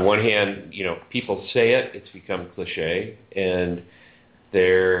on one hand, people say it, it's become cliche, and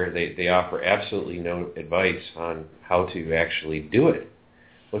they offer absolutely no advice on how to actually do it.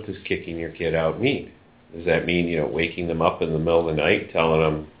 What does kicking your kid out mean? Does that mean, waking them up in the middle of the night, telling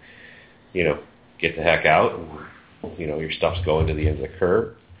them, get the heck out, and, your stuff's going to the end of the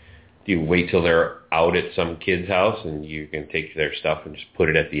curb? Do you wait till they're out at some kid's house and you can take their stuff and just put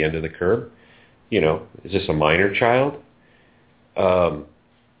it at the end of the curb? Is this a minor child?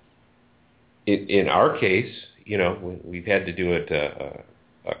 In our case, we've had to do it a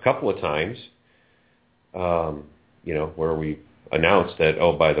couple of times, where we announced that,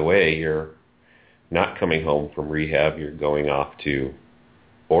 oh, by the way, you're not coming home from rehab, you're going off to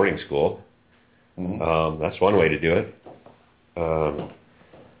boarding school. Mm-hmm. That's one way to do it.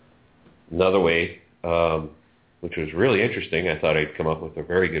 Another way, which was really interesting, I thought I'd come up with a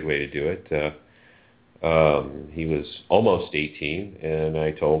very good way to do it. He was almost 18, and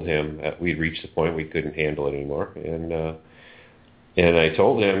I told him that we'd reached the point we couldn't handle it anymore. And I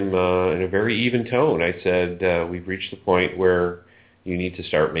told him in a very even tone, I said, we've reached the point where you need to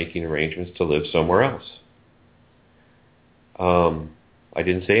start making arrangements to live somewhere else. I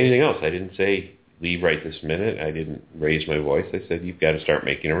didn't say anything else. I didn't say, leave right this minute. I didn't raise my voice. I said, you've got to start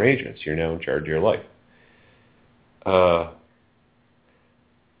making arrangements. You're now in charge of your life. That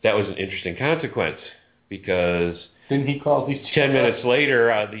was an interesting consequence because didn't he call these 10 minutes later,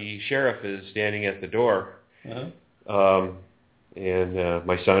 the sheriff is standing at the door. Uh-huh. And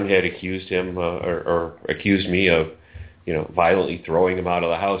my son had accused him or accused me of, violently throwing him out of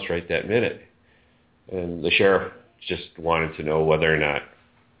the house right that minute. And the sheriff just wanted to know whether or not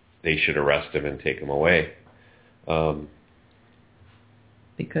they should arrest him and take him away.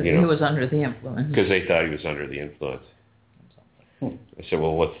 Because he was under the influence. Because they thought he was under the influence. I said,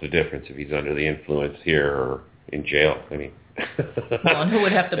 well, what's the difference if he's under the influence here or in jail? I mean... Well, and who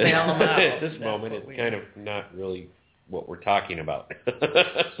would have to bail him out? At this moment, it's kind of not really what we're talking about.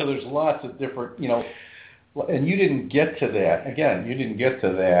 So there's lots of different, and you didn't get to that. Again, you didn't get to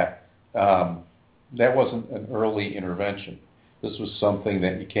that. That wasn't an early intervention. This was something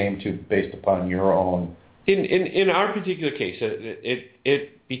that you came to based upon your own... In our particular case,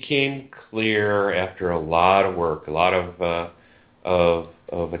 it became clear after a lot of work, a lot of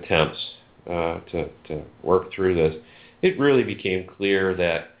attempts to work through this. It really became clear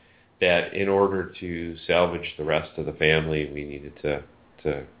that in order to salvage the rest of the family, we needed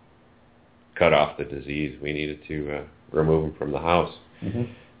to cut off the disease. We needed to remove him from the house, mm-hmm.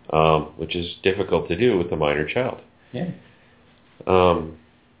 Which is difficult to do with a minor child. Yeah.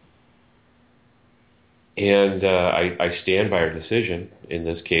 And I stand by our decision in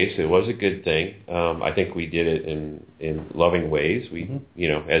this case. It was a good thing. I think we did it in loving ways. We,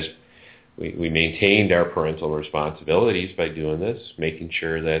 mm-hmm. As we maintained our parental responsibilities by doing this, making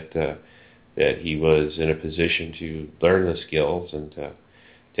sure that he was in a position to learn the skills and to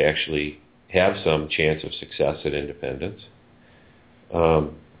actually have some chance of success at independence.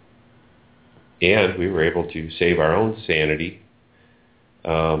 And we were able to save our own sanity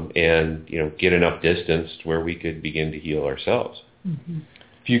and get enough distance where we could begin to heal ourselves. Mm-hmm.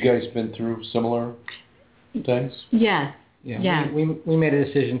 Have you guys been through similar things? Yes. Yeah. We made a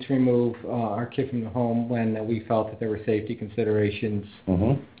decision to remove our kid from the home when we felt that there were safety considerations.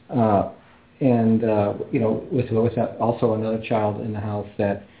 Mm-hmm. With also another child in the house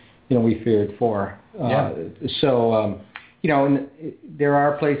that we feared for. And there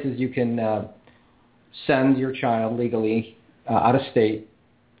are places you can send your child legally out of state,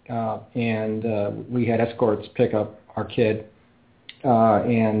 and we had escorts pick up our kid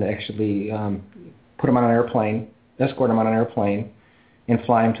and actually put him on an airplane, escort him on an airplane, and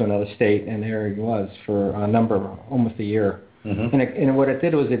fly him to another state, and there he was for almost a year. And what it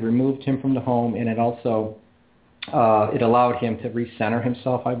did was it removed him from the home, and it also it allowed him to recenter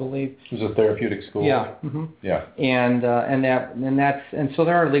himself, I believe. It was a therapeutic school. Yeah. Yeah. And so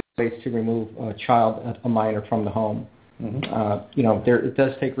there are legal ways to remove a minor from the home. It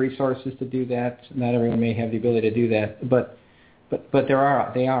does take resources to do that. Not everyone may have the ability to do that, but they are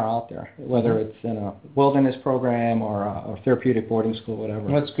out there, whether it's in a wilderness program or a therapeutic boarding school, whatever.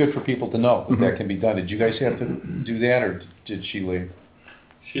 Well, that's good for people to know that can be done. Did you guys have to do that, or did she leave?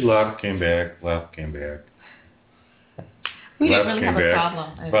 She left, came back, left, came back. We left, didn't really came have a back.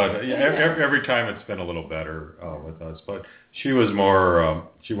 problem. But every time it's been a little better with us. But she was more,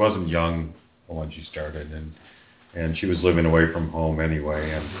 she wasn't young when she started, and she was living away from home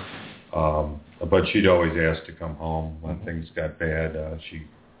anyway. And but she'd always ask to come home when things got bad. She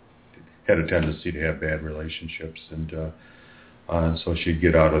had a tendency to have bad relationships, and so she'd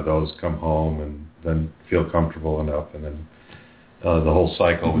get out of those, come home, and then feel comfortable enough, and then the whole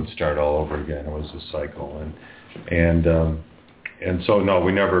cycle would start all over again. It was a cycle, and so no,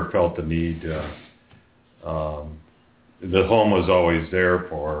 we never felt the need. The home was always there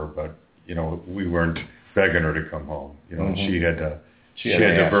for her, but we weren't begging her to come home. She had to. She had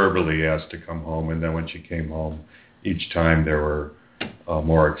to verbally ask to come home, and then when she came home, each time there were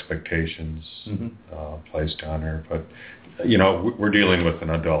more expectations placed on her. But we're dealing with an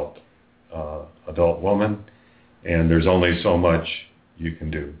adult woman, and there's only so much you can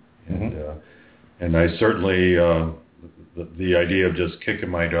do. And I certainly the idea of just kicking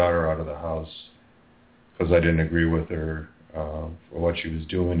my daughter out of the house because I didn't agree with her for what she was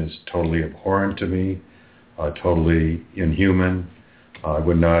doing is totally abhorrent to me, totally inhuman. I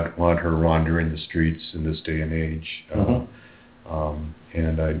would not want her wandering the streets in this day and age.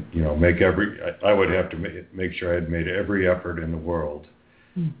 And I would have to make sure I had made every effort in the world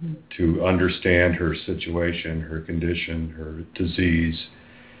to understand her situation, her condition, her disease,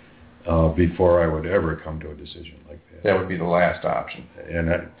 before I would ever come to a decision like that. That would be the last option.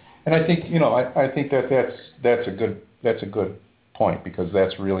 And I think I think that's a good point, because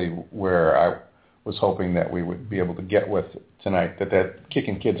that's really where I was hoping that we would be able to get with tonight, that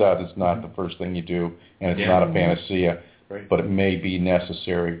kicking kids out is not the first thing you do, and it's not a panacea, but it may be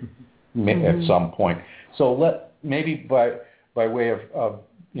necessary at some point. So maybe by way of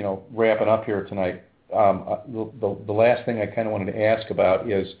wrapping up here tonight, the last thing I kind of wanted to ask about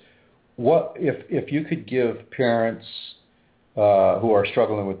is, what if you could give parents who are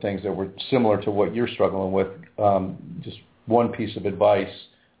struggling with things that were similar to what you're struggling with, just one piece of advice.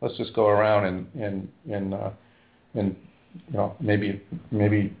 Let's just go around and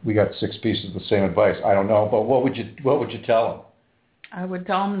maybe we got 6 pieces of the same advice. I don't know, but what would you tell them? I would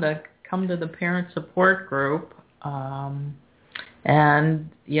tell them to come to the parent support group, and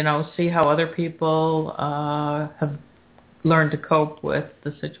see how other people have learned to cope with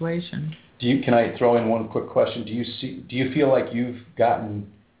the situation. Can I throw in one quick question? Do you feel like you've gotten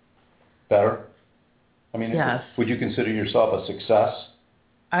better? I mean, yes. Would you consider yourself a success?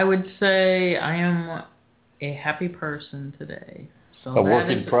 I would say I am a happy person today. So a work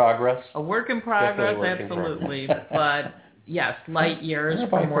in progress? A work in progress, absolutely. But yes, light years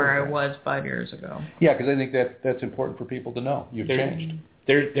from where I was 5 years ago. Yeah, because I think that's important for people to know. You've changed.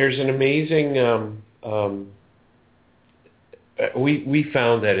 There's an amazing... we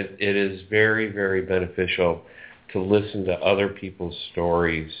found that it is very, very beneficial to listen to other people's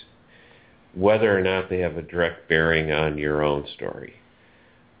stories, whether or not they have a direct bearing on your own story.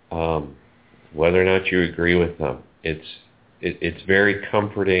 Whether or not you agree with them, it's very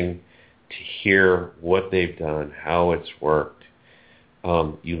comforting to hear what they've done, how it's worked.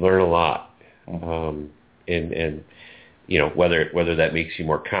 You learn a lot, and whether that makes you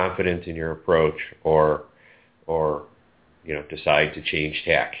more confident in your approach or decide to change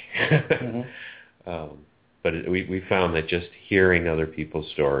tack. But we found that just hearing other people's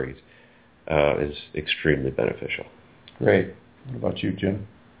stories is extremely beneficial. Great. What about you, Jim?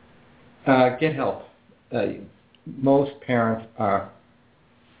 Get help. Most parents are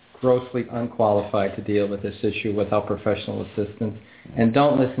grossly unqualified to deal with this issue without professional assistance. And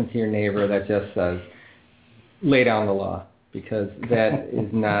don't listen to your neighbor that just says, lay down the law, because that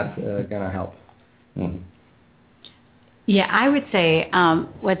is not going to help. Mm-hmm. Yeah, I would say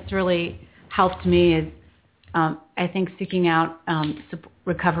what's really helped me is I think seeking out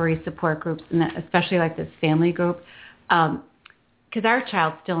recovery support groups, and especially like this family group, because our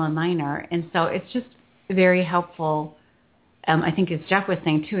child's still a minor, and so it's just very helpful. I think, as Jeff was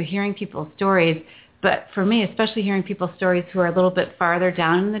saying too, hearing people's stories. But for me, especially hearing people's stories who are a little bit farther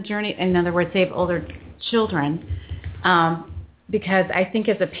down in the journey, in other words, they have older children, because I think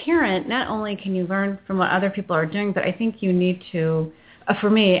as a parent, not only can you learn from what other people are doing, but I think you need to, for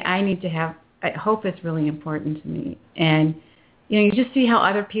me, I need to have, hope is really important to me. And, you just see how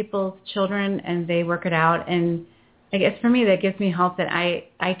other people's children, and they work it out. And I guess for me, that gives me hope that I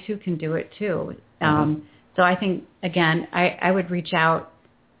too can do it too. So I think, again, I would reach out,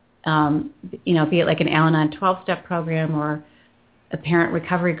 be it like an Al-Anon 12-step program or a parent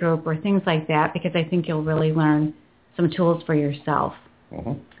recovery group or things like that, because I think you'll really learn some tools for yourself.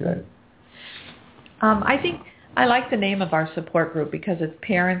 Good. I think I like the name of our support group because it's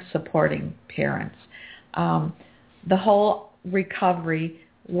parents supporting parents. The whole recovery,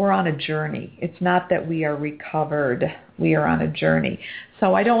 we're on a journey. It's not that we are recovered. We are on a journey.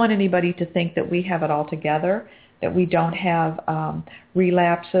 So I don't want anybody to think that we have it all together, that we don't have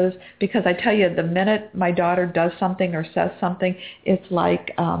relapses, because I tell you, the minute my daughter does something or says something, it's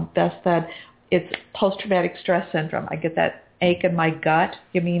like Beth said, it's post-traumatic stress syndrome. I get that ache in my gut.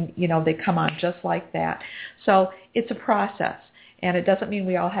 They come on just like that. So it's a process, and it doesn't mean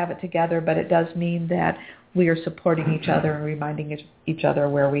we all have it together, but it does mean that we are supporting each other and reminding each other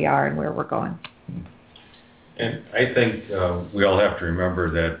where we are and where we're going. And I think we all have to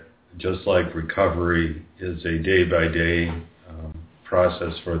remember that just like recovery is a day-by-day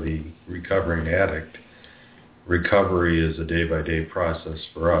process for the recovering addict, recovery is a day-by-day process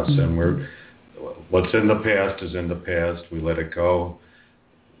for us. And what's in the past is in the past. We let it go.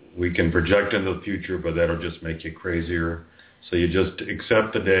 We can project into the future, but that'll just make you crazier. So you just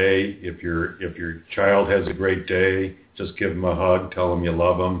accept the day. If your child has a great day, just give them a hug, tell them you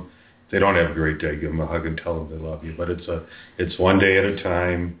love them. If they don't have a great day, give them a hug and tell them they love you. But it's one day at a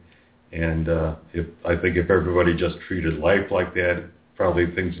time. And I think if everybody just treated life like that, probably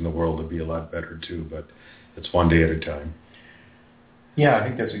things in the world would be a lot better too. But it's one day at a time. Yeah, I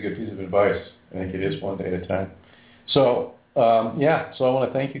think that's a good piece of advice. I think it is one day at a time. So so I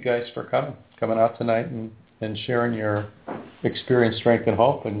want to thank you guys for coming out tonight and sharing your experience, strength, and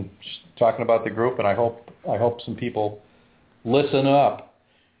hope, and talking about the group. And I hope some people listen up,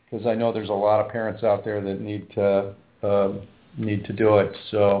 because I know there's a lot of parents out there that need to do it.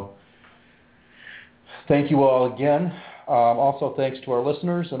 So thank you all again. Also, thanks to our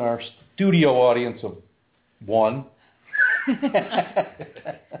listeners and our studio audience of one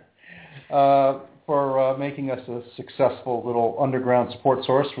for making us a successful little underground support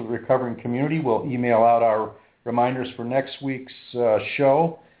source for the recovering community. We'll email out our reminders for next week's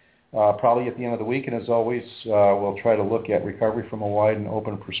show, probably at the end of the week. And as always, we'll try to look at recovery from a wide and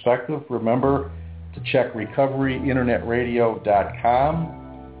open perspective. Remember to check recoveryinternetradio.com.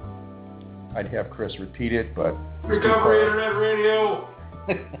 I'd have Chris repeat it, but...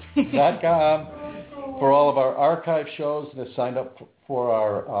 recoveryinternetradio.com for all of our archive shows that have signed up for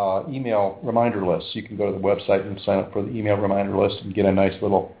our email reminder list. You can go to the website and sign up for the email reminder list and get a nice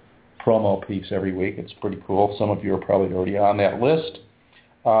little promo piece every week. It's pretty cool. Some of you are probably already on that list.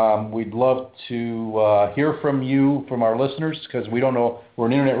 We'd love to hear from you, from our listeners, because we don't know. We're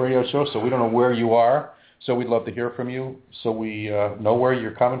an internet radio show, so we don't know where you are. So we'd love to hear from you so we know where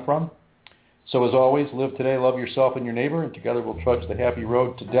you're coming from. So as always, live today, love yourself and your neighbor, and together we'll trudge the happy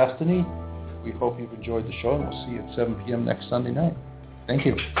road to destiny. We hope you've enjoyed the show, and we'll see you at 7 p.m. next Sunday night. Thank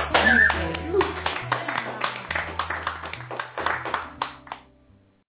you.